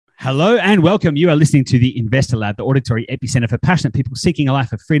Hello and welcome. You are listening to the Investor Lab, the auditory epicenter for passionate people seeking a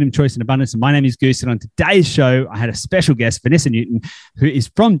life of freedom, choice, and abundance. And my name is Goose. And on today's show, I had a special guest, Vanessa Newton, who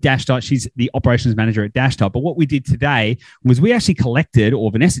is from Dashdot. She's the operations manager at Dashdot. But what we did today was we actually collected, or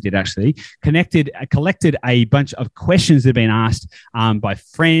Vanessa did actually, collected a bunch of questions that have been asked by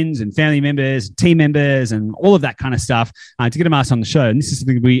friends and family members, team members, and all of that kind of stuff to get them asked on the show. And this is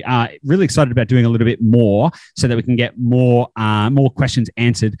something we are really excited about doing a little bit more so that we can get more questions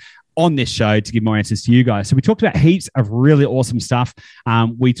answered on this show to give more answers to you guys. So we talked about heaps of really awesome stuff.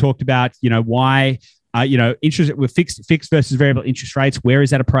 We talked about, why, interest with fixed versus variable interest rates. Where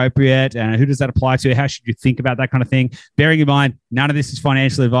is that appropriate? Who does that apply to? How should you think about that kind of thing? Bearing in mind, none of this is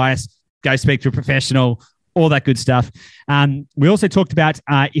financial advice. Go speak to a professional, all that good stuff. We also talked about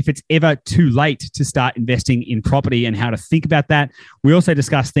if it's ever too late to start investing in property and how to think about that. We also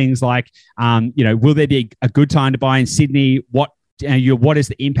discussed things like, will there be a good time to buy in Sydney? What is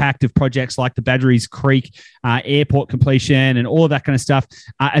the impact of projects like the Badgerys Creek airport completion and all of that kind of stuff,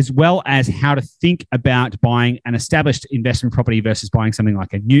 as well as how to think about buying an established investment property versus buying something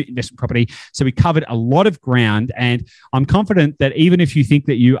like a new investment property. So we covered a lot of ground, and I'm confident that even if you think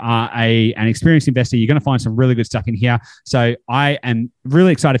that you are an experienced investor, you're going to find some really good stuff in here. So I am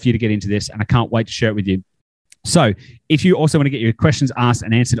really excited for you to get into this, and I can't wait to share it with you. So if you also want to get your questions asked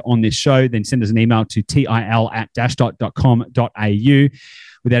and answered on this show, then send us an email to til@dashdot.com.au.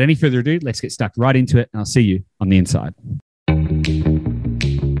 Without any further ado, let's get stuck right into it, and I'll see you on the inside.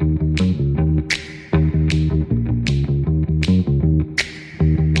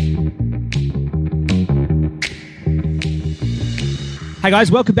 Hey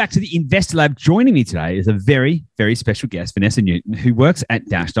guys, welcome back to the Investor Lab. Joining me today is a very, very special guest, Vanessa Newton, who works at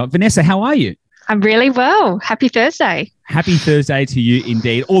Dashdot. Vanessa, how are you? I'm really well. Happy Thursday. Happy Thursday to you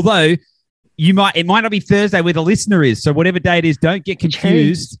indeed. Although it might not be Thursday where the listener is. So whatever day it is, don't get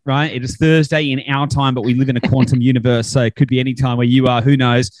confused, right? It is Thursday in our time, but we live in a quantum universe. So it could be any time where you are. Who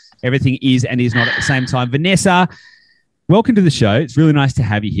knows? Everything is and is not at the same time. Vanessa, welcome to the show. It's really nice to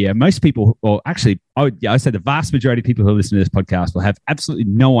have you here. Most people, or actually, I would say the vast majority of people who listen to this podcast will have absolutely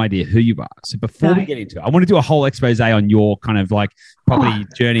no idea who you are. So before we get into it, I want to do a whole expose on your kind of like property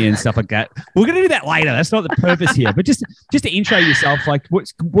journey and stuff like that. We're going to do that later. That's not the purpose here. But just to intro yourself, like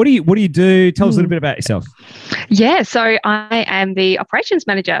what do you do? Tell us a little bit about yourself. Yeah, so I am the operations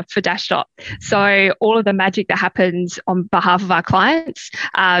manager for Dashdot. So all of the magic that happens on behalf of our clients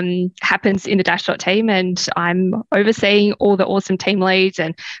happens in the Dashdot team, and I'm overseeing all the awesome team leads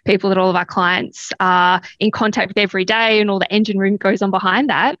and people that all of our clients are in contact with every day, and all the engine room goes on behind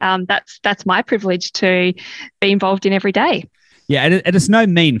that. That's my privilege to be involved in every day. Yeah, and it's no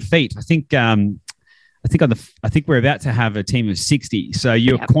mean feat. I think we're about to have a team of 60. So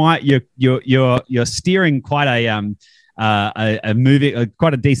you're you're steering quite a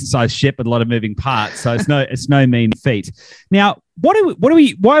quite a decent sized ship with a lot of moving parts. So it's no mean feat. Now, why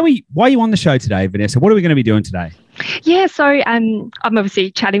are you on the show today, Vanessa? What are we going to be doing today? Yeah, so I'm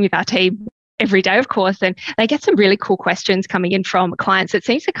obviously chatting with our team every day, of course, and they get some really cool questions coming in from clients. It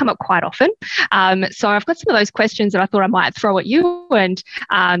seems to come up quite often. So I've got some of those questions that I thought I might throw at you, and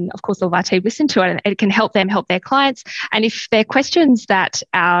of course, all of our team listen to it, and it can help them help their clients. And if they're questions that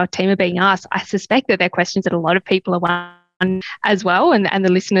our team are being asked, I suspect that they're questions that a lot of people are as well, and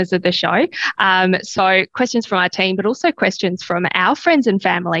the listeners of the show. So questions from our team, but also questions from our friends and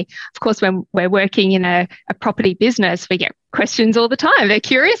family. Of course, when we're working in a property business, we get questions all the time. They're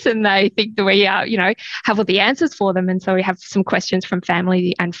curious and they think that we have all the answers for them. And so we have some questions from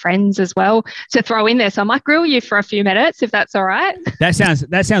family and friends as well to throw in there. So I might grill you for a few minutes if that's all right. That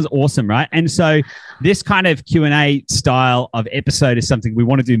sounds awesome, right? And so this kind of Q&A style of episode is something we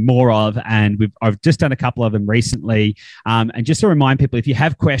want to do more of, and I've just done a couple of them recently. And just to remind people, if you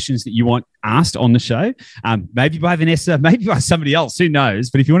have questions that you want asked on the show, maybe by Vanessa, maybe by somebody else, who knows?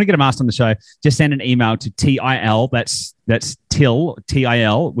 But if you want to get them asked on the show, just send an email to TIL, that's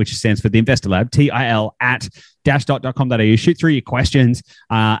TIL, which stands for the Investor Lab, TIL@dashdot.com.au. Shoot through your questions,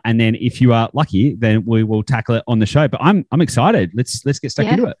 and then if you are lucky, then we will tackle it on the show. But I'm excited. Let's get stuck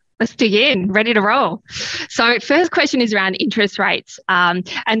into it. Let's dig in. Ready to roll. So first question is around interest rates. And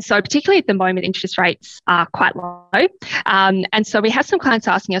so particularly at the moment, interest rates are quite low. And so we have some clients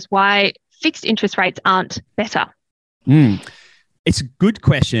asking us why fixed interest rates aren't better. It's a good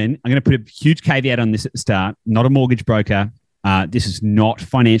question. I'm going to put a huge caveat on this at the start. Not a mortgage broker. This is not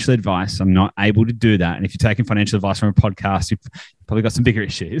financial advice. I'm not able to do that. And if you're taking financial advice from a podcast, you've probably got some bigger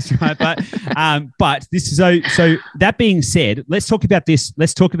issues, right? But this is so. That being said, let's talk about this.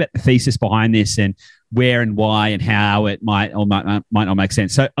 Let's talk about the thesis behind this and where and why and how it might or might not make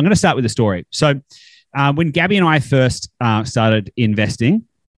sense. So I'm going to start with a story. So when Gabby and I first started investing,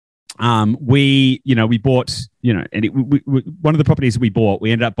 we bought, and one of the properties we bought,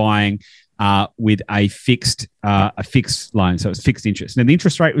 we ended up buying with a fixed loan, so it was fixed interest. And the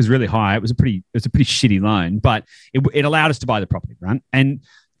interest rate was really high. It was a pretty shitty loan, but it allowed us to buy the property, right? And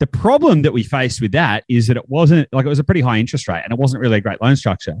the problem that we faced with that is that it was a pretty high interest rate, and it wasn't really a great loan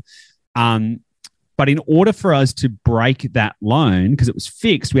structure. But in order for us to break that loan, because it was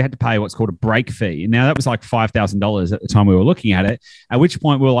fixed, we had to pay what's called a break fee. And now that was like $5,000 at the time we were looking at it, at which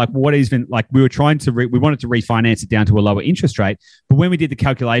point we were like, we were trying to, we wanted to refinance it down to a lower interest rate. But when we did the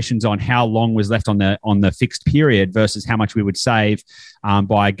calculations on how long was left on the fixed period versus how much we would save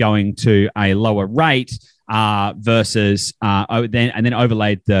by going to a lower rate, versus then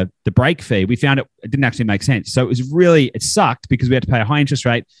overlaid the break fee, we found it didn't actually make sense. So it sucked because we had to pay a high interest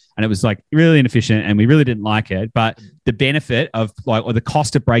rate, and it was like really inefficient, and we really didn't like it. But the benefit of or the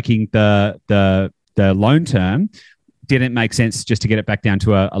cost of breaking the loan term didn't make sense just to get it back down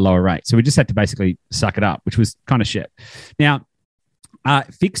to a lower rate. So we just had to basically suck it up, which was kind of shit. Now,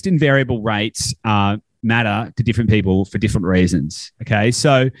 fixed and variable rates matter to different people for different reasons. Okay,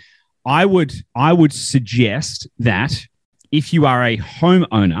 so I would suggest that if you are a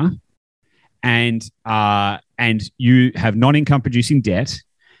homeowner and you have non-income producing debt,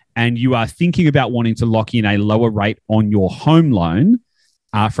 and you are thinking about wanting to lock in a lower rate on your home loan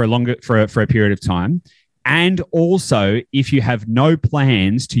for a period of time, and also if you have no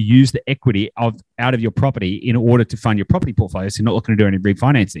plans to use the equity out of your property in order to fund your property portfolio, so you're not looking to do any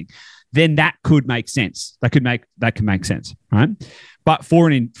refinancing, then that could make sense. That can make sense, right? But for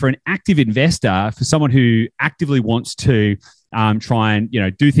an active investor, for someone who actively wants to try and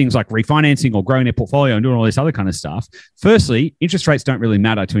do things like refinancing or growing their portfolio and doing all this other kind of stuff, firstly, interest rates don't really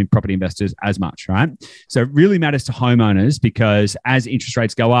matter to property investors as much, right? So it really matters to homeowners, because as interest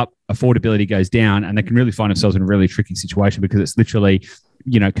rates go up, affordability goes down, and they can really find themselves in a really tricky situation because it's literally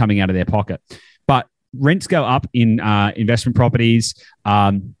coming out of their pocket. But rents go up in investment properties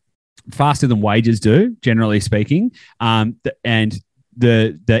faster than wages do, generally speaking, and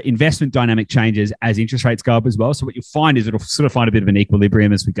the investment dynamic changes as interest rates go up as well. So what you'll find is it'll sort of find a bit of an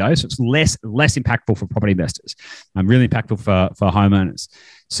equilibrium as we go. So it's less impactful for property investors, really impactful for homeowners.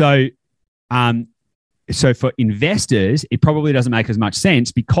 So for investors, it probably doesn't make as much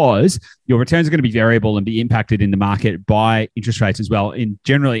sense because your returns are going to be variable and be impacted in the market by interest rates as well.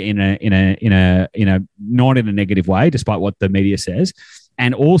 Generally in a not in a negative way, despite what the media says.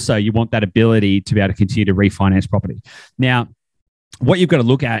 And also, you want that ability to be able to continue to refinance property. Now, what you've got to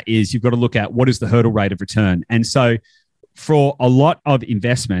look at is what is the hurdle rate of return. And so for a lot of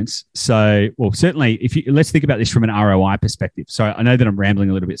investments, certainly let's think about this from an ROI perspective. So I know that I'm rambling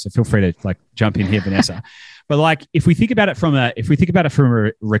a little bit, so feel free to jump in here, Vanessa. But if we think about it from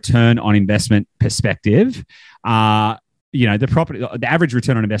a return on investment perspective, the average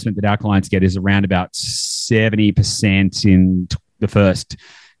return on investment that our clients get is around about 70% in the first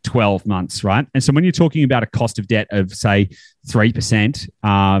 12 months, right? And so when you're talking about a cost of debt of, say,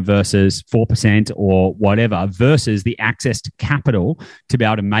 3% versus 4% or whatever, versus the access to capital to be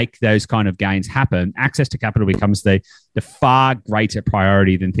able to make those kind of gains happen, access to capital becomes the far greater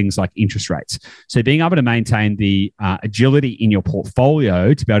priority than things like interest rates. So being able to maintain the agility in your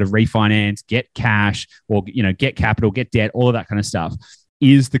portfolio to be able to refinance, get cash, or get capital, get debt, all of that kind of stuff,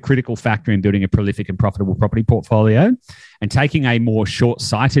 is the critical factor in building a prolific and profitable property portfolio. And taking a more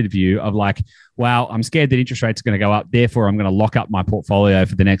short-sighted view of I'm scared that interest rates are going to go up, therefore I'm going to lock up my portfolio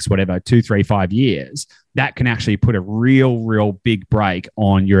for the next 2, 3, 5 years, that can actually put a real big break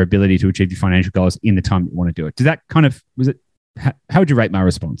on your ability to achieve your financial goals in the time that you want to do it. Does that how would you rate my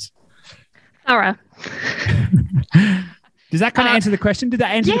response? Thorough. Does that kind of answer the question? Did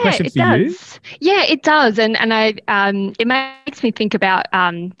that answer the question for you? Yeah, it does. And it makes me think about,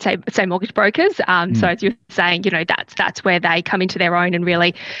 say mortgage brokers. So as you're saying, that's where they come into their own and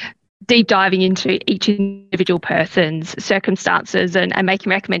really deep diving into each individual person's circumstances and making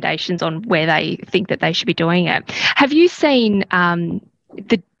recommendations on where they think that they should be doing it. Have you seen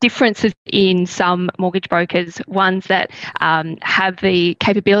the differences in some mortgage brokers, ones that have the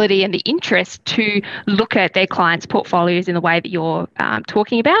capability and the interest to look at their clients' portfolios in the way that you're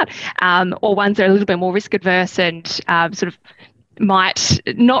talking about, or ones that are a little bit more risk adverse and sort of might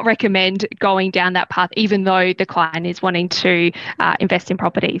not recommend going down that path, even though the client is wanting to invest in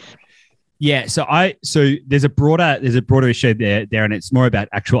properties? Yeah, so there's a broader issue there, and it's more about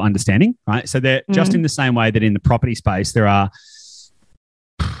actual understanding, right? So they're just in the same way that in the property space there are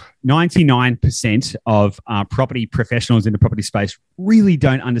 99% of property professionals in the property space really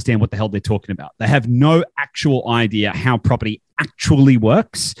don't understand what the hell they're talking about. They have no actual idea how property actually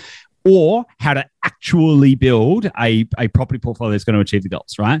works or how to actually build a property portfolio that's going to achieve the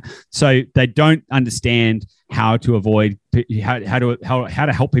goals, right? So they don't understand how to avoid how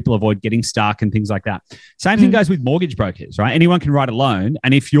to help people avoid getting stuck and things like that. Same thing goes with mortgage brokers, right? Anyone can write a loan,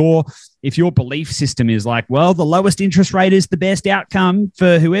 and if your belief system is like, well, the lowest interest rate is the best outcome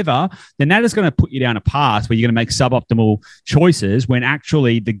for whoever, then that is going to put you down a path where you're going to make suboptimal choices, when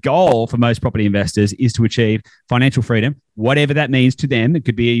actually the goal for most property investors is to achieve financial freedom, whatever that means to them. It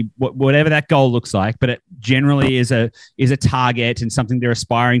could be whatever that goal looks like, but it generally is a target and something they're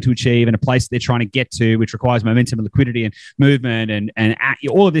aspiring to achieve, and a place they're trying to get to, which requires momentum and liquidity and movement and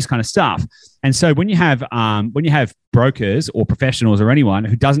all of this kind of stuff. And so when you have brokers or professionals or anyone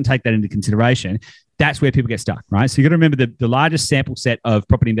who doesn't take that into consideration, that's where people get stuck, right? So you got to remember the largest sample set of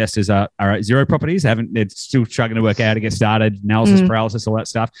property investors are at zero properties. They're still struggling to work out how to get started, analysis paralysis, all that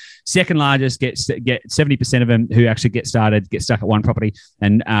stuff. Second largest get 70% of them who actually get started get stuck at one property,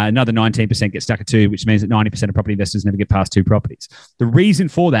 and another 19% get stuck at two, which means that 90% of property investors never get past two properties. The reason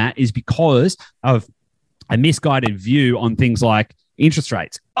for that is because of a misguided view on things like interest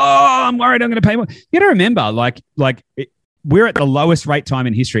rates. Oh, I'm worried I'm going to pay more. You got to remember, we're at the lowest rate time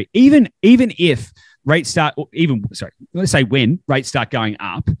in history. Even if rates start, let's say when rates start going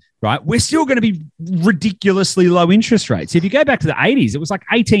up, right, we're still going to be ridiculously low interest rates. If you go back to the 80s, it was like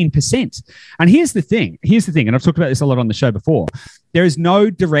 18%. And here's the thing, and I've talked about this a lot on the show before. There is no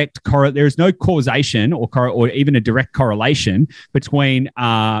there is no causation or even a direct correlation between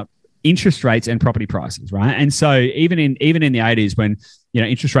interest rates and property prices, right? And so even in the 80s, when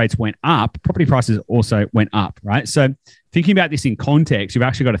interest rates went up, property prices also went up, right? So thinking about this in context, you've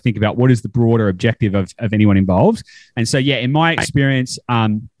actually got to think about what is the broader objective of anyone involved. And so, yeah, in my experience,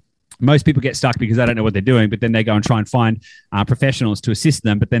 most people get stuck because they don't know what they're doing, but then they go and try and find professionals to assist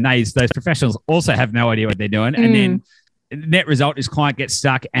them. But then those professionals also have no idea what they're doing, and then net result is client gets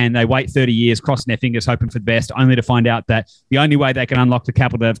stuck and they wait 30 years, crossing their fingers, hoping for the best, only to find out that the only way they can unlock the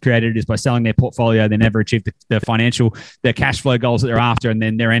capital they've created is by selling their portfolio. They never achieve the cash flow goals that they're after, and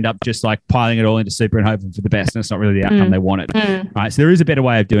then they end up just like piling it all into super and hoping for the best, and it's not really the outcome they wanted. Right? So there is a better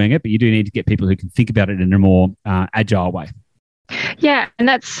way of doing it, but you do need to get people who can think about it in a more agile way. Yeah, and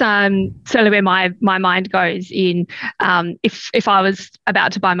that's certainly where my mind goes in. If I was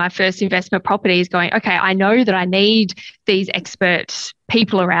about to buy my first investment property, is going, okay, I know that I need these expert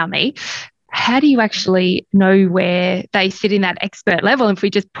people around me. How do you actually know where they sit in that expert level? And if we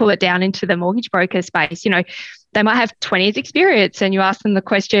just pull it down into the mortgage broker space, they might have 20 years experience, and you ask them the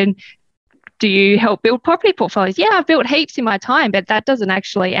question, do you help build property portfolios? Yeah, I've built heaps in my time, but that doesn't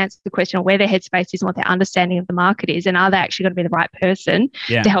actually answer the question of where their headspace is and what their understanding of the market is, and are they actually going to be the right person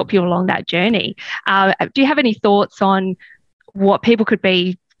to help you along that journey? Do you have any thoughts on what people could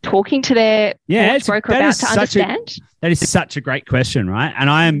be talking to their broker about to understand? That is such a great question, right?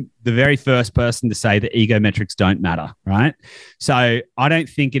 And I am the very first person to say that ego metrics don't matter, right? So I don't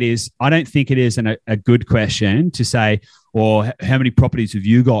think it is a good question to say, or how many properties have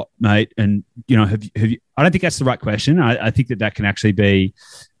you got, mate? And have you? I don't think that's the right question. I think that can actually be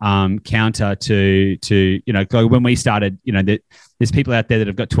counter to when we started. There's people out there that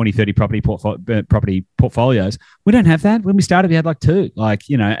have got 20, 30 property portfolios. We don't have that. When we started, we had like two. But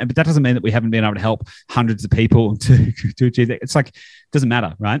that doesn't mean that we haven't been able to help hundreds of people to achieve that. It's like it doesn't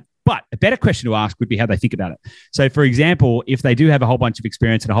matter, right? But a better question to ask would be how they think about it. So, for example, if they do have a whole bunch of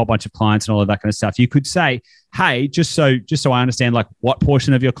experience and a whole bunch of clients and all of that kind of stuff, you could say, hey, just so I understand, like, what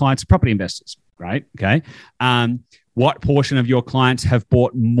portion of your clients are property investors, right? Okay. What portion of your clients have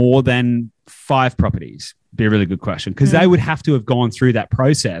bought more than 5 properties? Be a really good question, because they would have to have gone through that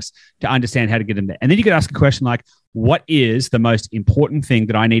process to understand how to get in there. And then you could ask a question like, what is the most important thing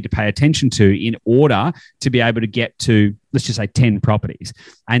that I need to pay attention to in order to be able to get to, let's just say, 10 properties?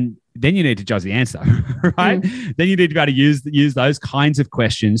 And then you need to judge the answer, right? Then you need to be able to use those kinds of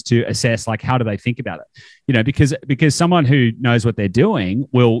questions to assess, like, how do they think about it? Because someone who knows what they're doing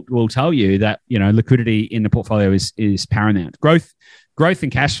will tell you that, liquidity in the portfolio is paramount. Growth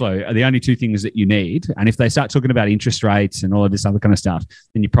and cash flow are the only two things that you need. And if they start talking about interest rates and all of this other kind of stuff,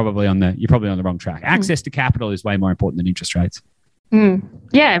 then you're probably on the wrong track. Access to capital is way more important than interest rates.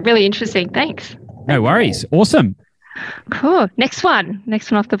 Yeah, really interesting. Thanks. No worries. Awesome. Cool. Next one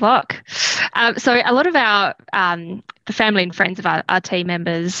off the block. So a lot of our the family and friends of our team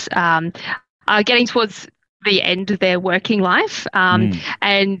members are getting towards the end of their working life, and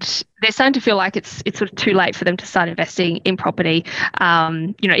they're starting to feel like it's sort of too late for them to start investing in property.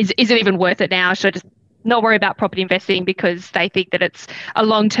 Is it even worth it now? Should I just not worry about property investing because they think that it's a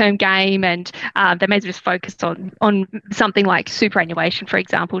long-term game, and they may just focus on something like superannuation, for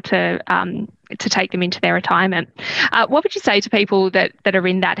example, to take them into their retirement. What would you say to people that are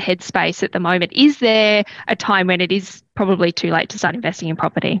in that headspace at the moment? Is there a time when it is probably too late to start investing in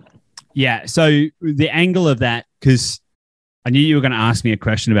property? Yeah. So the angle of that, because I knew you were going to ask me a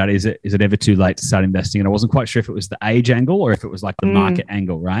question about is it ever too late to start investing? And I wasn't quite sure if it was the age angle or if it was like the market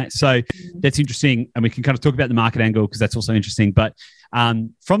angle, right? So that's interesting. And we can kind of talk about the market angle because that's also interesting. But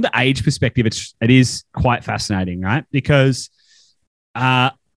from the age perspective, it is quite fascinating, right? Because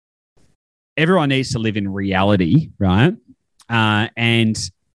everyone needs to live in reality, right?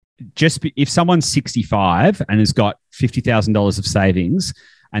 And if someone's 65 and has got $50,000 of savings,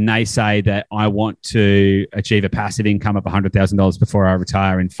 and they say that I want to achieve a passive income of $100,000 before I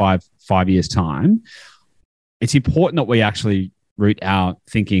retire in five years' time, it's important that we actually root our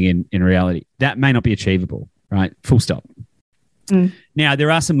thinking in reality. That may not be achievable, right? Full stop. Now,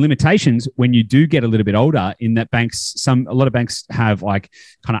 there are some limitations when you do get a little bit older in that a lot of banks have like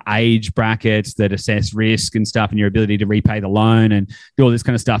kind of age brackets that assess risk and stuff and your ability to repay the loan and do all this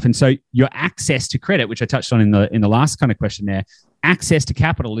kind of stuff. And so your access to credit, which I touched on in the last kind of question there, access to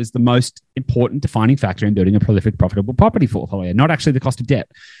capital is the most important defining factor in building a prolific, profitable property portfolio, not actually the cost of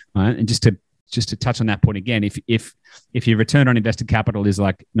debt, right? And just to touch on that point again, if your return on invested capital is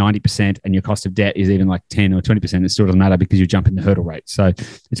like 90% and your cost of debt is even like 10 or 20%, it still doesn't matter because you jump in the hurdle rate. So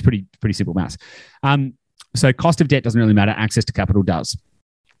it's pretty simple maths. So cost of debt doesn't really matter. Access to capital does.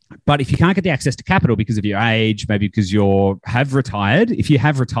 But if you can't get the access to capital because of your age, maybe because have retired, if you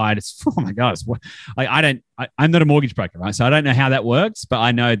have retired, it's, oh my God, I'm not a mortgage broker, right? So I don't know how that works, but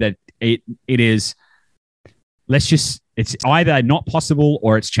I know that it is, it's either not possible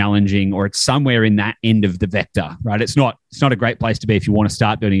or it's challenging or it's somewhere in that end of the vector, right? It's not a great place to be if you want to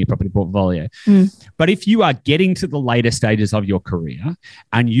start building your property portfolio. But if you are getting to the later stages of your career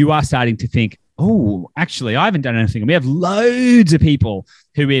and you are starting to think, oh, actually, I haven't done anything. And we have loads of people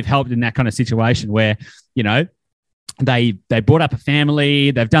who we have helped in that kind of situation where, you know, they brought up a family,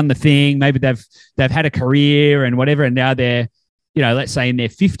 they've done the thing, maybe they've had a career and whatever, and now they're, you know, let's say in their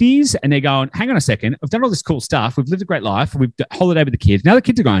 50s, and they're going, hang on a second, I've done all this cool stuff. We've lived a great life. We've holidayed with the kids. Now the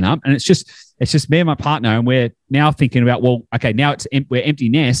kids are growing up, and it's just me and my partner, and we're now thinking about, well, okay, now we're empty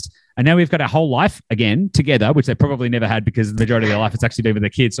nest, and now we've got our whole life again together, which they probably never had because the majority of their life it's actually been with their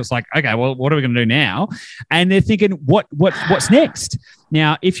kids. So it's like, okay, well, what are we going to do now? And they're thinking, what's next?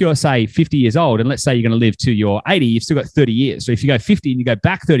 Now, if you're, say, 50 years old, and let's say you're going to live to your 80, you've still got 30 years. So if you go 50 and you go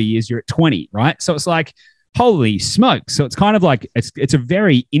back 30 years, you're at 20, right? So it's like, holy smokes. So it's kind of like, it's a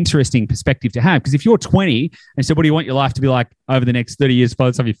very interesting perspective to have, because if you're 20 and so what do you want your life to be like over the next 30 years by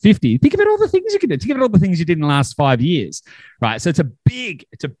the time you're 50, think about all the things you can do. Think about all the things you did in the last 5 years, right? So it's a big,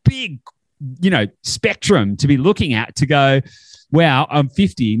 you know, spectrum to be looking at to go, wow, I'm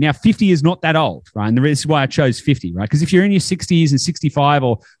 50. Now, 50 is not that old, right? And this is why I chose 50, right? Because if you're in your 60s and 65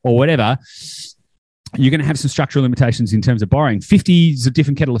 or whatever, you're going to have some structural limitations in terms of borrowing. 50 is a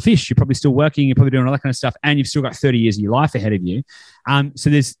different kettle of fish. You're probably still working. You're probably doing all that kind of stuff. And you've still got 30 years of your life ahead of you.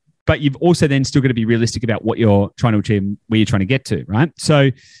 But you've also then still got to be realistic about what you're trying to achieve, where you're trying to get to, right? So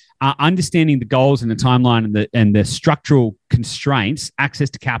understanding the goals and the timeline and the structural constraints, access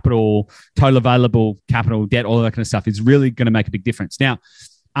to capital, total available capital, debt, all that kind of stuff is really going to make a big difference. Now,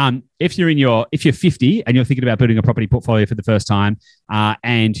 if you're 50 and you're thinking about building a property portfolio for the first time,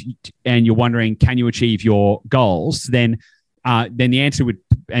 and you're wondering, can you achieve your goals? Then the answer would,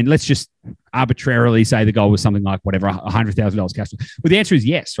 and let's just arbitrarily say the goal was something like whatever, $100,000 cash flow. Well, the answer is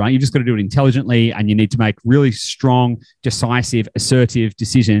yes, right? You've just got to do it intelligently, and you need to make really strong, decisive, assertive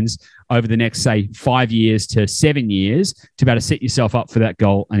decisions over the next, say, 5 years to 7 years to be able to set yourself up for that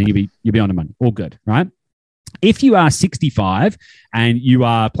goal, and then you'll be on the money. All good, right? If you are 65 and you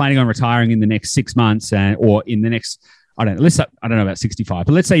are planning on retiring in the next 6 months or in the next, I don't know about 65,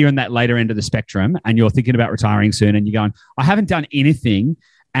 but let's say you're in that later end of the spectrum and you're thinking about retiring soon and you're going, I haven't done anything,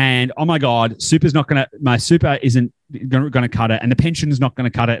 and oh my God, my super isn't going to cut it, and the pension's not going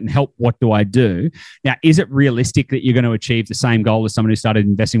to cut it, and help, what do I do? Now, is it realistic that you're going to achieve the same goal as someone who started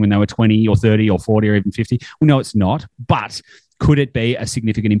investing when they were 20 or 30 or 40 or even 50? Well, no, it's not, but could it be a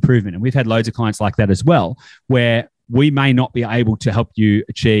significant improvement? And we've had loads of clients like that as well, where we may not be able to help you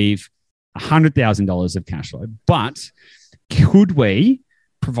achieve $100,000 of cash flow, but could we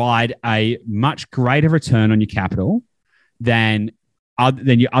provide a much greater return on your capital than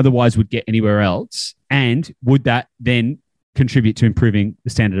you otherwise would get anywhere else? And would that then contribute to improving the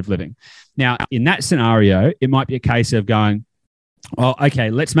standard of living? Now, in that scenario, it might be a case of going, well,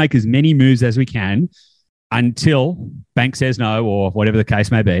 okay, let's make as many moves as we can until bank says no or whatever the case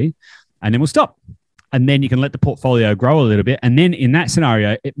may be, and then we'll stop. and then you can let the portfolio grow a little bit. And then in that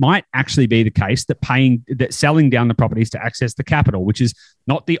scenario, it might actually be the case that selling down the properties to access the capital, which is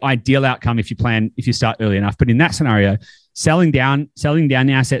not the ideal outcome if you start early enough. But in that scenario, selling down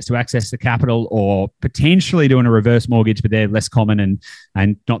the assets to access the capital, or potentially doing a reverse mortgage, but they're less common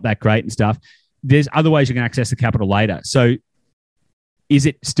and not that great and stuff. There's other ways you can access the capital later. So is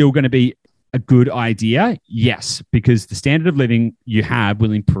it still going to be a good idea? Yes, because the standard of living you have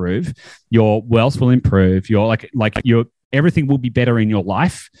will improve, your wealth will improve, your everything will be better in your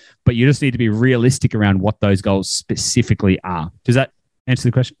life, but you just need to be realistic around what those goals specifically are. Does that answer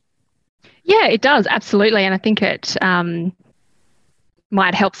the question? Yeah, it does, absolutely. And I think it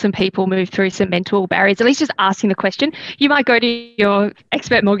might help some people move through some mental barriers, at least just asking the question. You might go to your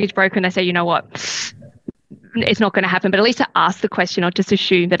expert mortgage broker and they say, you know what, it's not going to happen, but at least to ask the question, or just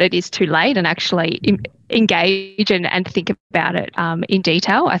assume that it is too late, and actually engage and think about it in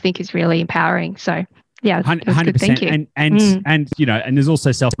detail, I think is really empowering. So yeah, 100%. Thank you. And you know, and there's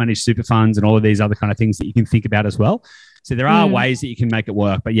also self-managed super funds and all of these other kind of things that you can think about as well. So there are ways that you can make it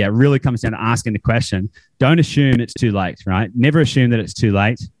work, but yeah, it really comes down to asking the question. Don't assume it's too late, right? Never assume that it's too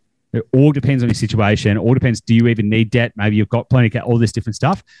late. It all depends on your situation. It all depends. Do you even need debt? Maybe you've got plenty of all this different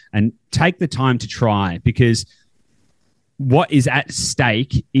stuff, and take the time to try, because what is at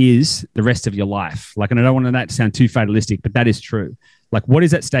stake is the rest of your life. Like, and I don't want that to sound too fatalistic, but that is true. Like, what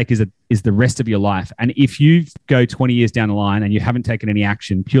is at stake is the rest of your life. And if you go 20 years down the line and you haven't taken any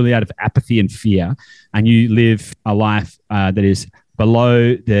action purely out of apathy and fear, and you live a life that is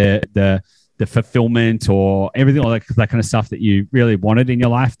below the fulfillment or everything, or that kind of stuff that you really wanted in your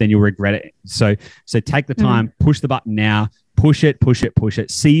life, then you'll regret it. So take the time, push the button now, push it.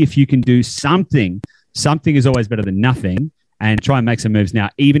 See if you can do something. Something is always better than nothing, and try and make some moves now,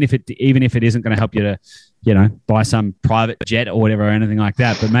 even if it isn't going to help you to, you know, buy some private jet or whatever or anything like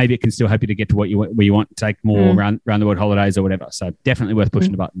that. But maybe it can still help you to get to where you want to take more around the world holidays or whatever. So definitely worth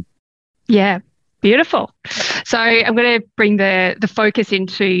pushing the button. Yeah. Beautiful. So I'm going to bring the focus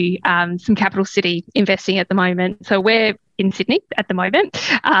into some capital city investing at the moment. So we're in Sydney at the moment,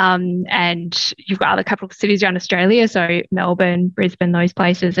 and you've got other capital cities around Australia, so Melbourne, Brisbane, those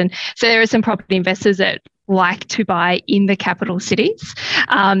places. And so there are some property investors that like to buy in the capital cities.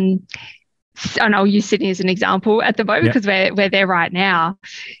 And I'll use Sydney as an example at the moment because we're there right now.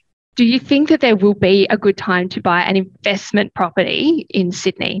 Do you think that there will be a good time to buy an investment property in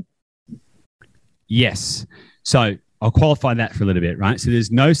Sydney? Yes. So I'll qualify that for a little bit, right? So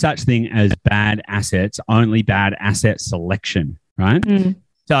there's no such thing as bad assets, only bad asset selection, right?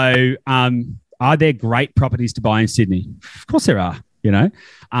 So are there great properties to buy in Sydney? Of course there are, you know.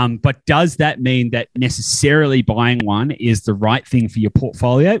 But does that mean that necessarily buying one is the right thing for your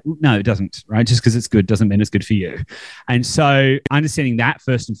portfolio? No, it doesn't, right? Just because it's good doesn't mean it's good for you. And so understanding that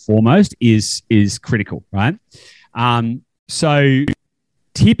first and foremost is critical, right? So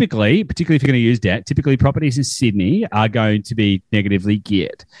typically, particularly if you're going to use debt, typically properties in Sydney are going to be negatively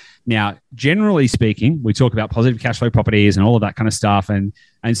geared. Now, generally speaking, we talk about positive cash flow properties and all of that kind of stuff, and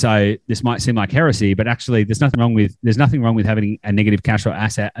so this might seem like heresy, but actually, there's nothing wrong with having a negative cash flow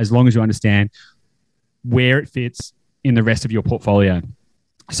asset as long as you understand where it fits in the rest of your portfolio.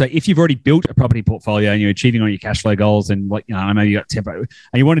 So if you've already built a property portfolio and you're achieving all your cash flow goals, and maybe you got tempo, and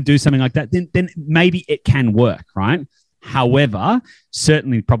you want to do something like that, then maybe it can work, right? However,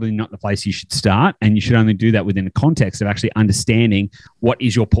 certainly probably not the place you should start, and you should only do that within the context of actually understanding what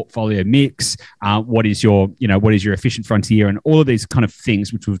is your portfolio mix, what is your efficient frontier, and all of these kind of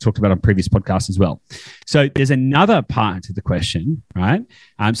things, which we've talked about on previous podcasts as well. So there's another part to the question, right?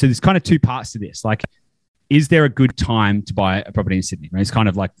 So there's kind of two parts to this. Like, is there a good time to buy a property in Sydney? Right? It's kind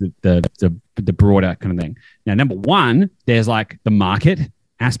of like the broader kind of thing. Now, number one, there's like the market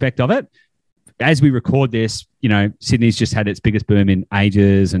aspect of it. As we record this, Sydney's just had its biggest boom in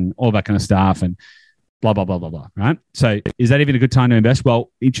ages and all that kind of stuff, and blah, blah, blah, blah, blah, right? So is that even a good time to invest? Well,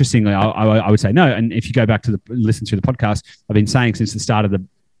 interestingly, I would say no. And if you go back to listen to the podcast, I've been saying since the start of the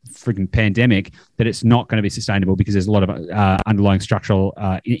freaking pandemic that it's not going to be sustainable because there's a lot of underlying structural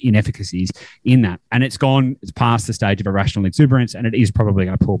inefficacies in that. And it's past the stage of irrational exuberance, and it is probably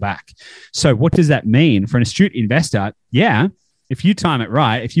going to pull back. So what does that mean for an astute investor? Yeah. If you time it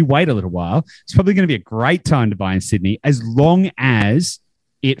right, if you wait a little while, it's probably going to be a great time to buy in Sydney, as long as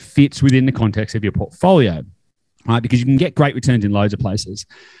it fits within the context of your portfolio, right? Because you can get great returns in loads of places.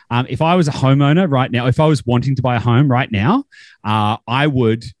 If I was a homeowner right now, if I was wanting to buy a home right now, I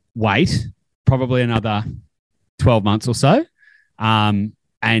would wait probably another 12 months or so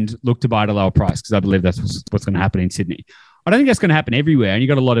and look to buy at a lower price, because I believe that's what's going to happen in Sydney. I don't think that's going to happen everywhere. And you've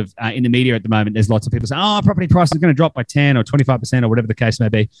got a lot of, in the media at the moment, there's lots of people saying, property price is going to drop by 10 or 25% or whatever the case may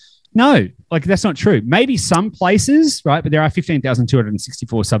be. No, like that's not true. Maybe some places, right? But there are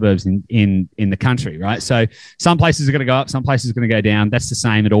 15,264 suburbs in the country, right? So some places are going to go up, some places are going to go down. That's the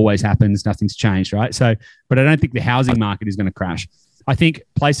same. It always happens. Nothing's changed, right? So, but I don't think the housing market is going to crash. I think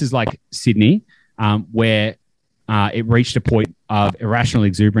places like Sydney, where it reached a point of irrational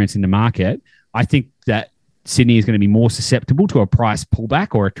exuberance in the market, I think that Sydney is going to be more susceptible to a price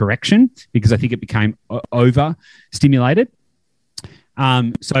pullback or a correction because I think it became overstimulated.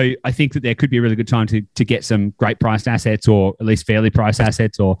 So I think that there could be a really good time to get some great priced assets, or at least fairly priced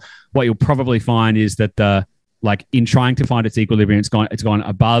assets. Or what you'll probably find is that in trying to find its equilibrium, it's gone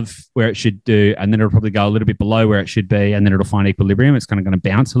above where it should do, and then it'll probably go a little bit below where it should be, and then it'll find equilibrium. It's kind of going to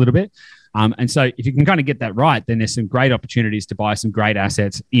bounce a little bit. And so if you can kind of get that right, then there's some great opportunities to buy some great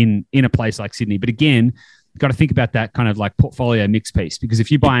assets in a place like Sydney. But again, you've got to think about that kind of like portfolio mix piece, because if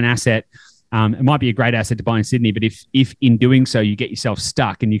you buy an asset, it might be a great asset to buy in Sydney, but if in doing so you get yourself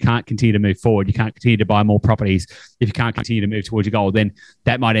stuck and you can't continue to move forward, you can't continue to buy more properties, if you can't continue to move towards your goal, then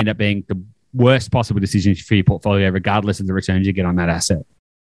that might end up being the worst possible decision for your portfolio, regardless of the returns you get on that asset.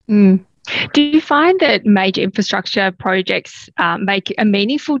 Mm. Do you find that major infrastructure projects make a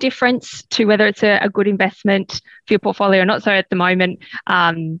meaningful difference to whether it's a good investment for your portfolio or not? So at the moment,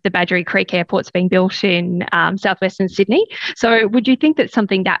 the Badgerys Creek Airport's being built in southwestern Sydney. So would you think that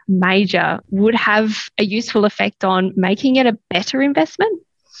something that major would have a useful effect on making it a better investment?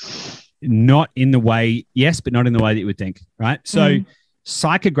 Not in the way, yes, but not in the way that you would think, right? So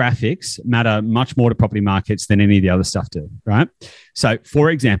psychographics matter much more to property markets than any of the other stuff do, right? So, for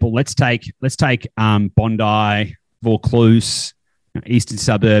example, let's take Bondi, Vaucluse, eastern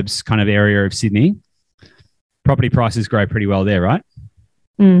suburbs kind of area of Sydney. Property prices grow pretty well there, right?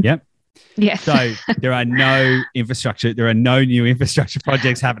 Yep. Yes. So there are no new infrastructure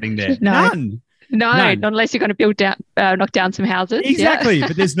projects happening there. None. No, not unless you're going to knock down some houses. Exactly, yeah.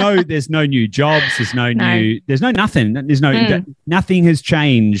 But there's no new jobs. There's nothing. Nothing has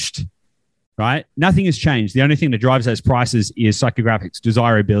changed, right? Nothing has changed. The only thing that drives those prices is psychographics,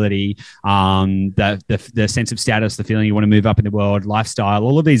 desirability, the sense of status, the feeling you want to move up in the world, lifestyle,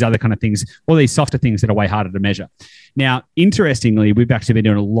 all of these other kind of things, all these softer things that are way harder to measure. Now, interestingly, we've actually been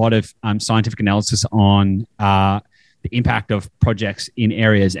doing a lot of scientific analysis on the impact of projects in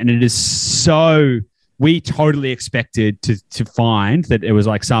areas. And it is we totally expected to find that it was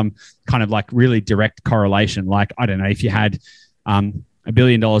like some kind of like really direct correlation. Like, I don't know, if you had $1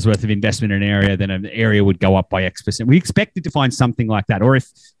 billion worth of investment in an area, then an area would go up by X%. We expected to find something like that. Or if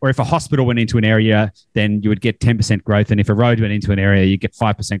a hospital went into an area, then you would get 10% growth. And if a road went into an area, you get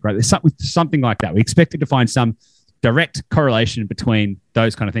 5% growth. There's something like that. We expected to find some direct correlation between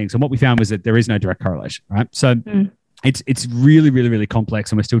those kind of things. And what we found was that there is no direct correlation, right? So it's really, really, really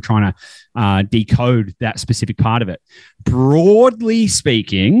complex, and we're still trying to decode that specific part of it. Broadly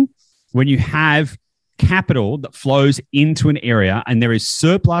speaking, when you have capital that flows into an area and there is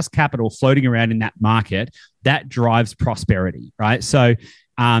surplus capital floating around in that market, that drives prosperity, right? So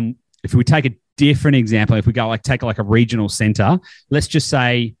if we take a different example, if we go take a regional center, let's just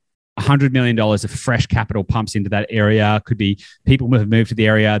say $100 million of fresh capital pumps into that area. Could be people who have moved to the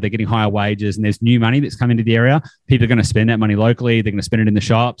area, they're getting higher wages, and there's new money that's come into the area. People are going to spend that money locally. They're going to spend it in the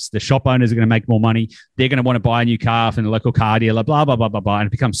shops. The shop owners are going to make more money. They're going to want to buy a new car from the local car dealer, blah, blah, blah, blah, blah. And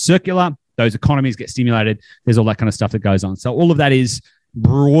it becomes circular. Those economies get stimulated. There's all that kind of stuff that goes on. So all of that is,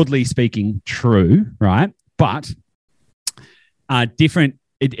 broadly speaking, true, right? But different.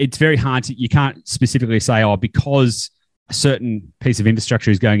 It's very hard to, you can't specifically say, because a certain piece of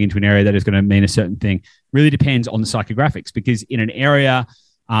infrastructure is going into an area that is going to mean a certain thing. Really depends on the psychographics, because in an area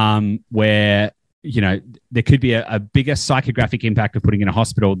where there could be a bigger psychographic impact of putting in a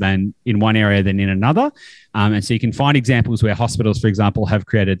hospital than in one area than in another. And so you can find examples where hospitals, for example, have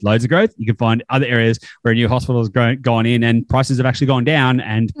created loads of growth. You can find other areas where a new hospital has gone in and prices have actually gone down.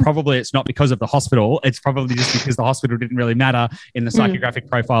 And probably it's not because of the hospital. It's probably just because the hospital didn't really matter in the psychographic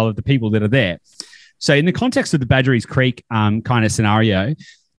profile of the people that are there. So in the context of the Badgerys Creek kind of scenario,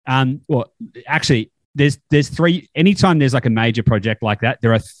 there's three. Anytime there's like a major project like that,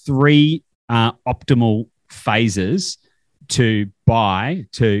 there are three optimal phases to buy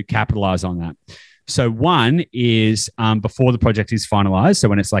to capitalize on that. So one is before the project is finalized. So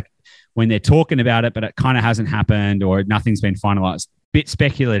when they're talking about it, but it kind of hasn't happened or nothing's been finalized. Bit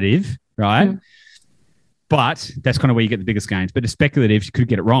speculative, right? But that's kind of where you get the biggest gains. But it's speculative, you could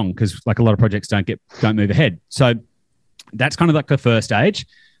get it wrong because like a lot of projects don't move ahead. So that's kind of like the first stage.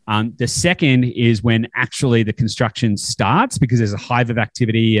 The second is when actually the construction starts, because there's a hive of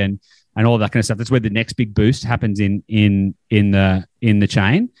activity and all of that kind of stuff. That's where the next big boost happens in the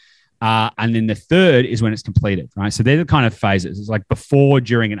chain. And then the third is when it's completed, right? So they're the kind of phases. It's like before,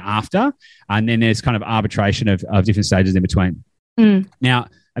 during, and after. And then there's kind of arbitration of different stages in between. Now,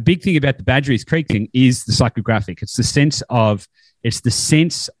 a big thing about the Badgerys Creek thing is the psychographic. It's the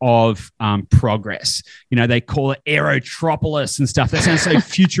sense of progress. You know, they call it Aerotropolis and stuff. That sounds so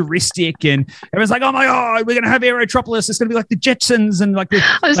futuristic, and everyone's like, "Oh my god, we're going to have Aerotropolis. It's going to be like the Jetsons and like."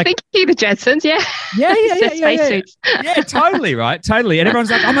 I was thinking the Jetsons, yeah. Yeah, totally, right, totally. And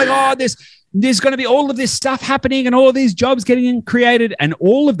everyone's like, "Oh my god, there's going to be all of this stuff happening and all of these jobs getting created and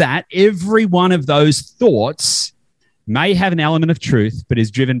all of that." Every one of those thoughts may have an element of truth, but is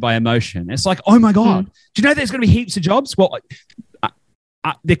driven by emotion. It's like, oh my god, do you know there's going to be heaps of jobs? Well,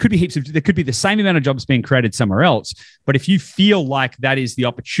 there could be there could be the same amount of jobs being created somewhere else. But if you feel like that is the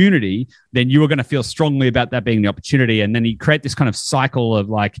opportunity, then you are going to feel strongly about that being the opportunity. And then you create this kind of cycle of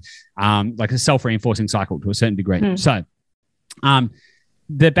like a self-reinforcing cycle to a certain degree. So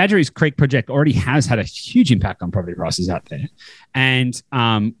the Badgerys Creek project already has had a huge impact on property prices out there. And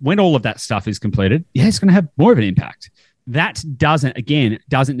when all of that stuff is completed, it's going to have more of an impact. That doesn't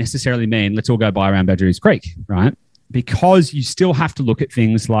necessarily mean let's all go buy around Badgerys Creek, right? Because you still have to look at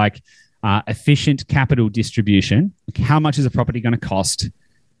things like efficient capital distribution. Like how much is a property going to cost?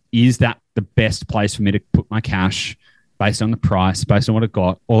 Is that the best place for me to put my cash based on the price, based on what I've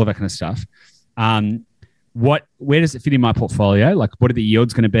got, all of that kind of stuff? Where does it fit in my portfolio? Like, what are the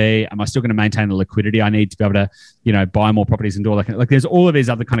yields going to be? Am I still going to maintain the liquidity I need to be able to, buy more properties and do all that? Like, there's all of these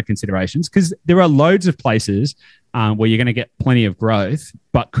other kind of considerations because there are loads of places where you're going to get plenty of growth,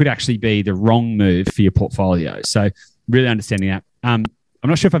 but could actually be the wrong move for your portfolio. So, really understanding that. I'm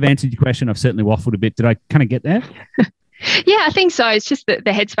not sure if I've answered your question. I've certainly waffled a bit. Did I kind of get there? Yeah, I think so. It's just the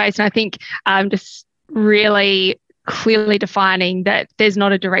headspace, and I think just really clearly defining that there's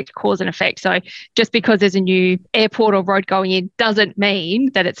not a direct cause and effect. So just because there's a new airport or road going in doesn't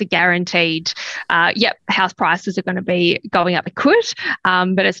mean that it's a guaranteed, house prices are going to be going up. It could,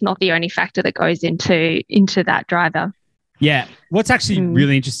 but it's not the only factor that goes into that driver. Yeah. What's actually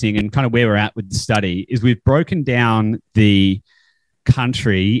really interesting and kind of where we're at with the study is we've broken down the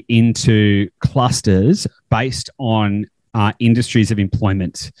country into clusters based on industries of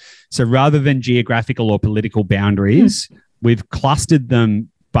employment. So rather than geographical or political boundaries, we've clustered them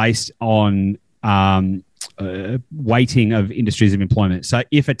based on weighting of industries of employment. So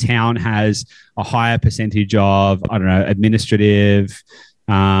if a town has a higher percentage of, administrative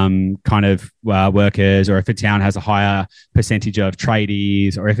workers, or if a town has a higher percentage of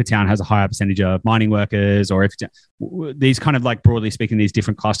tradies, or if a town has a higher percentage of mining workers, or if these kind of like broadly speaking, these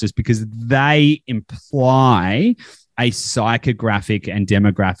different clusters, because they imply a psychographic and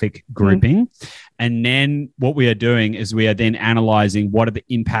demographic grouping. And then what we are doing is we are then analyzing what are the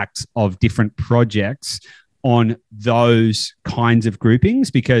impacts of different projects on those kinds of groupings.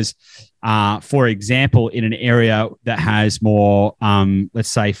 Because, for example, in an area that has more, let's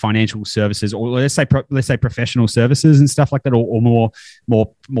say, financial services, or let's say professional services and stuff like that, or more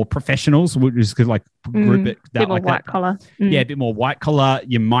professionals, which is like group it that more like white collar. Yeah, a bit more white collar.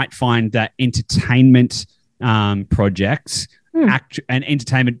 You might find that entertainment projects. And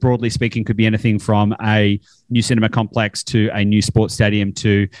entertainment, broadly speaking, could be anything from a new cinema complex to a new sports stadium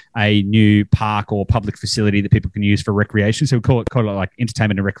to a new park or public facility that people can use for recreation. So we call it like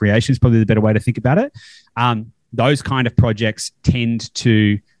entertainment and recreation is probably the better way to think about it. Those kind of projects tend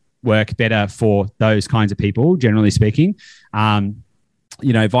to work better for those kinds of people, generally speaking.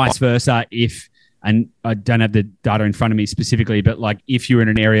 Vice versa, and I don't have the data in front of me specifically, but like if you're in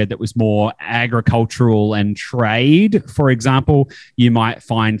an area that was more agricultural and trade, for example, you might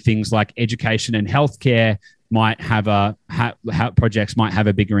find things like education and healthcare might have projects might have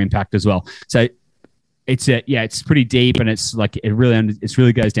a bigger impact as well. So it's pretty deep, and it's like it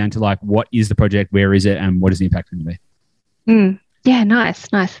really goes down to like what is the project, where is it, and what is the impact going to be. Yeah, nice.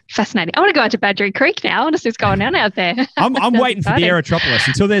 Fascinating. I want to go out to Badgery Creek now. I want to see what's going on out there. I'm waiting for the Aerotropolis.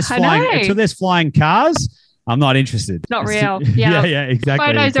 Until there's flying cars, I'm not interested. Not real. Yeah, exactly.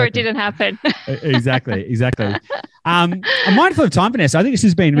 Photos or it didn't happen. Exactly. I'm mindful of time, Vanessa. I think this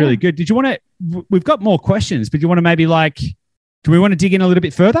has been really good. Did you want to, we've got more questions, but do you want to maybe do we want to dig in a little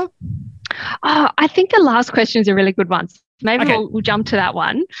bit further? I think the last question is a really good one. Maybe we'll jump to that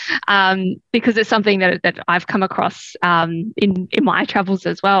one because it's something that I've come across in my travels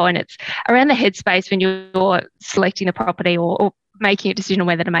as well. And it's around the headspace when you're selecting a property or making a decision on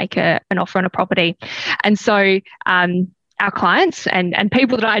whether to make an offer on a property. And so our clients and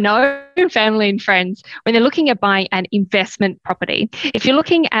people that I know, family and friends, when they're looking at buying an investment property, if you're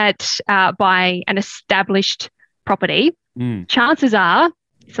looking at buying an established property, chances are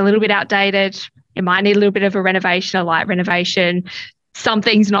it's a little bit outdated. It might need a little bit of a renovation, a light renovation.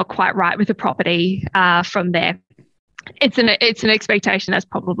 something's not quite right with the property from there. It's an expectation that's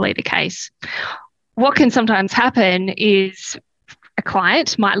probably the case. What can sometimes happen is a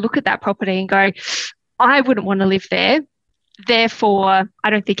client might look at that property and go, I wouldn't want to live there. Therefore, I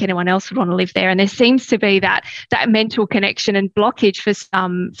don't think anyone else would want to live there. And there seems to be that mental connection and blockage for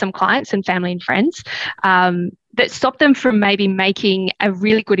some clients and family and friends that stop them from maybe making a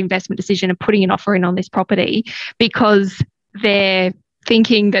really good investment decision and putting an offer in on this property because they're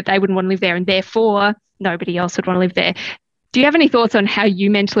thinking that they wouldn't want to live there and therefore nobody else would want to live there. Do you have any thoughts on how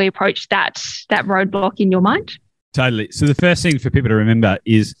you mentally approach that roadblock in your mind? Totally. So the first thing for people to remember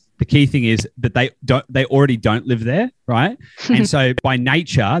is the key thing is that they already don't live there, right? And so by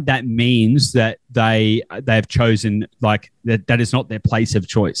nature, that means that they have chosen like that is not their place of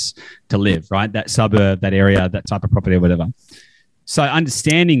choice to live, right? That suburb, that area, that type of property or whatever. So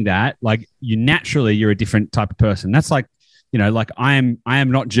understanding that, like you're a different type of person. That's like, like I am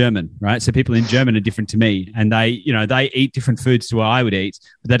not German, right? So people in German are different to me, and they eat different foods to what I would eat,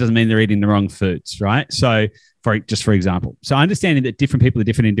 but that doesn't mean they're eating the wrong foods, right? So for example, so understanding that different people are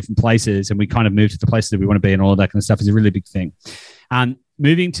different in different places, and we kind of move to the places that we want to be, and all of that kind of stuff is a really big thing.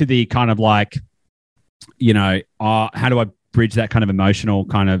 Moving to the kind of like, how do I bridge that kind of emotional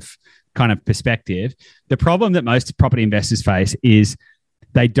kind of perspective? The problem that most property investors face is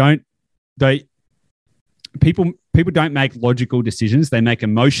people don't make logical decisions. They make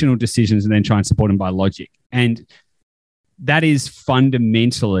emotional decisions and then try and support them by logic. And that is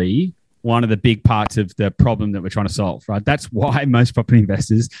fundamentally one of the big parts of the problem that we're trying to solve, right? That's why most property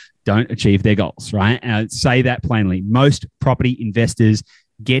investors don't achieve their goals, right? And I'd say that plainly. Most property investors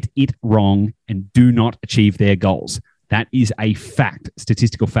get it wrong and do not achieve their goals. That is a fact,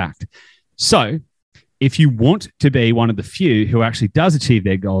 statistical fact. So if you want to be one of the few who actually does achieve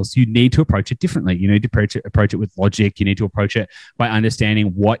their goals, you need to approach it differently. You need to approach it with logic. You need to approach it by understanding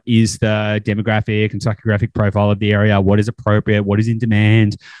what is the demographic and psychographic profile of the area, what is appropriate, what is in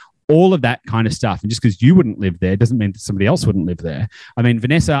demand, all of that kind of stuff. And just because you wouldn't live there doesn't mean that somebody else wouldn't live there. I mean,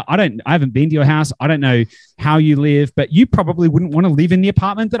 Vanessa, I haven't been to your house. I don't know how you live, but you probably wouldn't want to live in the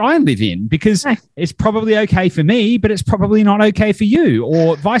apartment that I live in because it's probably okay for me, but it's probably not okay for you,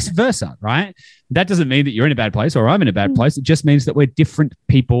 or vice versa, right? That doesn't mean that you're in a bad place or I'm in a bad place. It just means that we're different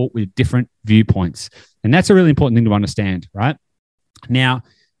people with different viewpoints. And that's a really important thing to understand, right? Now,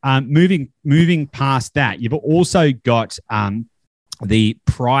 moving past that, you've also got the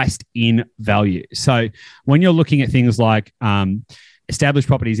priced in value. So when you're looking at things like established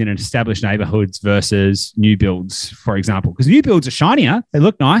properties in established neighborhoods versus new builds, for example, because new builds are shinier, they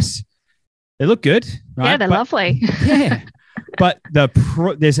look nice, they look good, right? Yeah, they're lovely. Yeah. But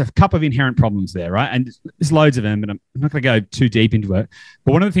there's a couple of inherent problems there, right? And there's loads of them, but I'm not going to go too deep into it.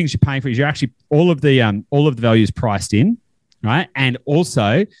 But one of the things you're paying for is you're actually all of the value is priced in, right? And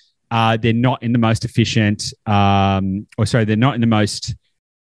also they're not in the most efficient, they're not in the most,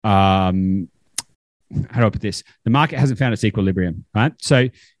 how do I put this? The market hasn't found its equilibrium, right? So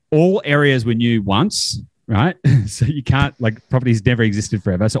all areas were new once, right? So you can't, like, properties never existed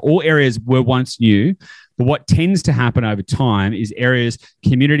forever. So all areas were once new. But what tends to happen over time is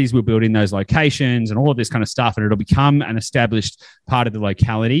communities will build in those locations and all of this kind of stuff, and it'll become an established part of the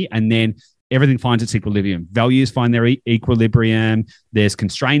locality. And then everything finds its equilibrium. Values find their equilibrium. There's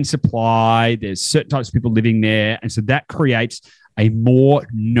constrained supply. There's certain types of people living there. And so that creates a more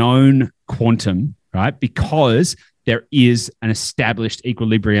known quantum, right? Because there is an established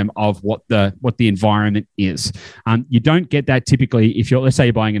equilibrium of what the environment is. You don't get that typically if let's say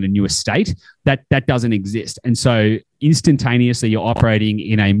you're buying in a new estate, that doesn't exist. And so instantaneously you're operating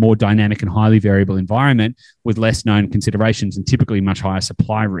in a more dynamic and highly variable environment with less known considerations and typically much higher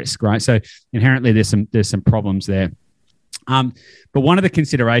supply risk, right? So inherently there's some problems there. But one of the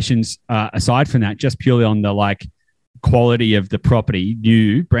considerations aside from that, just purely on the quality of the property,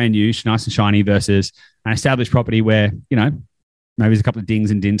 brand new, nice and shiny versus an established property where, maybe there's a couple of dings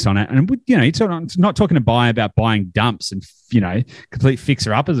and dints on it. And, it's not talking to about buying dumps and, complete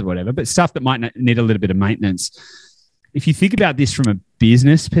fixer-uppers or whatever, but stuff that might need a little bit of maintenance. If you think about this from a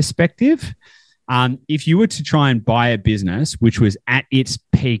business perspective, if you were to try and buy a business which was at its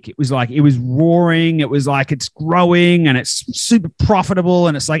peak, it was roaring, it was like it's growing and it's super profitable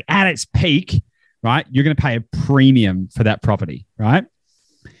and it's like at its peak, right? You're going to pay a premium for that property, right?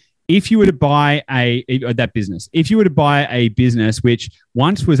 If you were to buy that business, if you were to buy a business which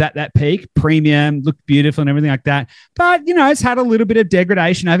once was at that peak, premium, looked beautiful and everything like that, but, it's had a little bit of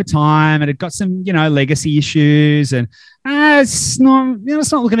degradation over time and it got some, legacy issues and It's not,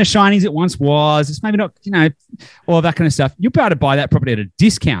 it's not looking as shiny as it once was. It's maybe not, all that kind of stuff. You'll be able to buy that property at a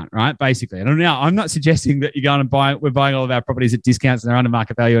discount, right? Basically. I don't know. I'm not suggesting that you're going to we're buying all of our properties at discounts and they're under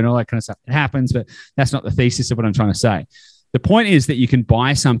market value and all that kind of stuff. It happens, but that's not the thesis of what I'm trying to say. The point is that you can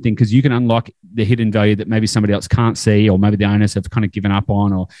buy something because you can unlock the hidden value that maybe somebody else can't see, or maybe the owners have kind of given up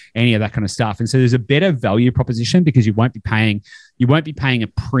on, or any of that kind of stuff. And so there's a better value proposition because you won't be paying a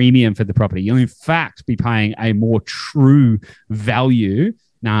premium for the property. You'll in fact be paying a more true value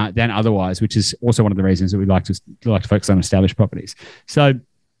than otherwise, which is also one of the reasons that we like to focus on established properties. So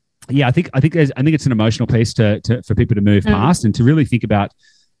yeah, I think it's an emotional piece for people to move past and to really think about,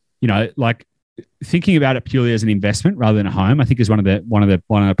 like, thinking about it purely as an investment rather than a home, I think is one of the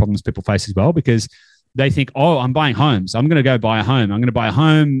problems people face as well, because they think, oh, I'm buying homes. I'm going to go buy a home. I'm going to buy a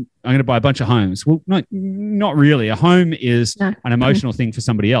home. I'm going to buy a bunch of homes. Well, not really. A home is an emotional thing for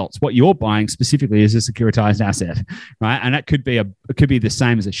somebody else. What you're buying specifically is a securitized asset, right? And that could be the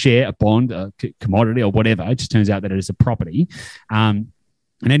same as a share, a bond, a commodity, or whatever. It just turns out that it is a property.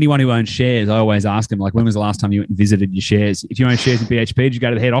 And anyone who owns shares, I always ask them, like, when was the last time you went and visited your shares? If you own shares in BHP, did you go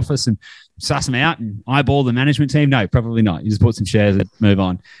to the head office and suss them out and eyeball the management team? No, probably not. You just bought some shares and move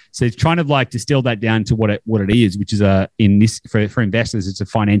on. So it's trying to like distill that down to what it is, which is for investors, it's a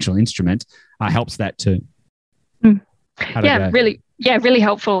financial instrument. Helps that too. Really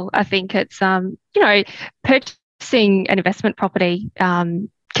helpful. I think it's purchasing an investment property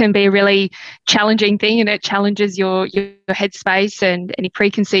can be a really challenging thing, and it challenges your headspace and any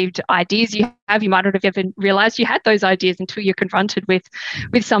preconceived ideas you have. You might not have even realized you had those ideas until you're confronted with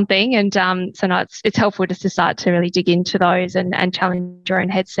something. And so no, it's helpful just to start to really dig into those and challenge your own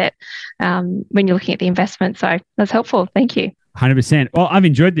headset when you're looking at the investment. So that's helpful. Thank you. 100%. Well, I've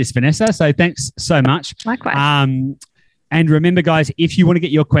enjoyed this, Vanessa. So thanks so much. Likewise. And remember, guys, if you want to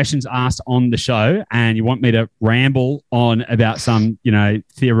get your questions asked on the show and you want me to ramble on about some,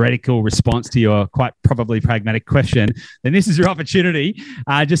 theoretical response to your quite probably pragmatic question, then this is your opportunity.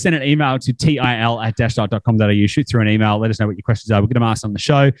 Just send an email to til@dashdot.com.au. Shoot through an email. Let us know what your questions are. We'll get them asked on the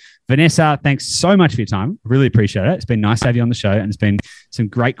show. Vanessa, thanks so much for your time. Really appreciate it. It's been nice to have you on the show, and it's been some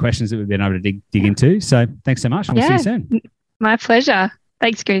great questions that we've been able to dig into. So thanks so much. And we'll see you soon. My pleasure.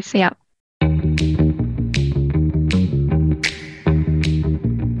 Thanks, Goose. See ya.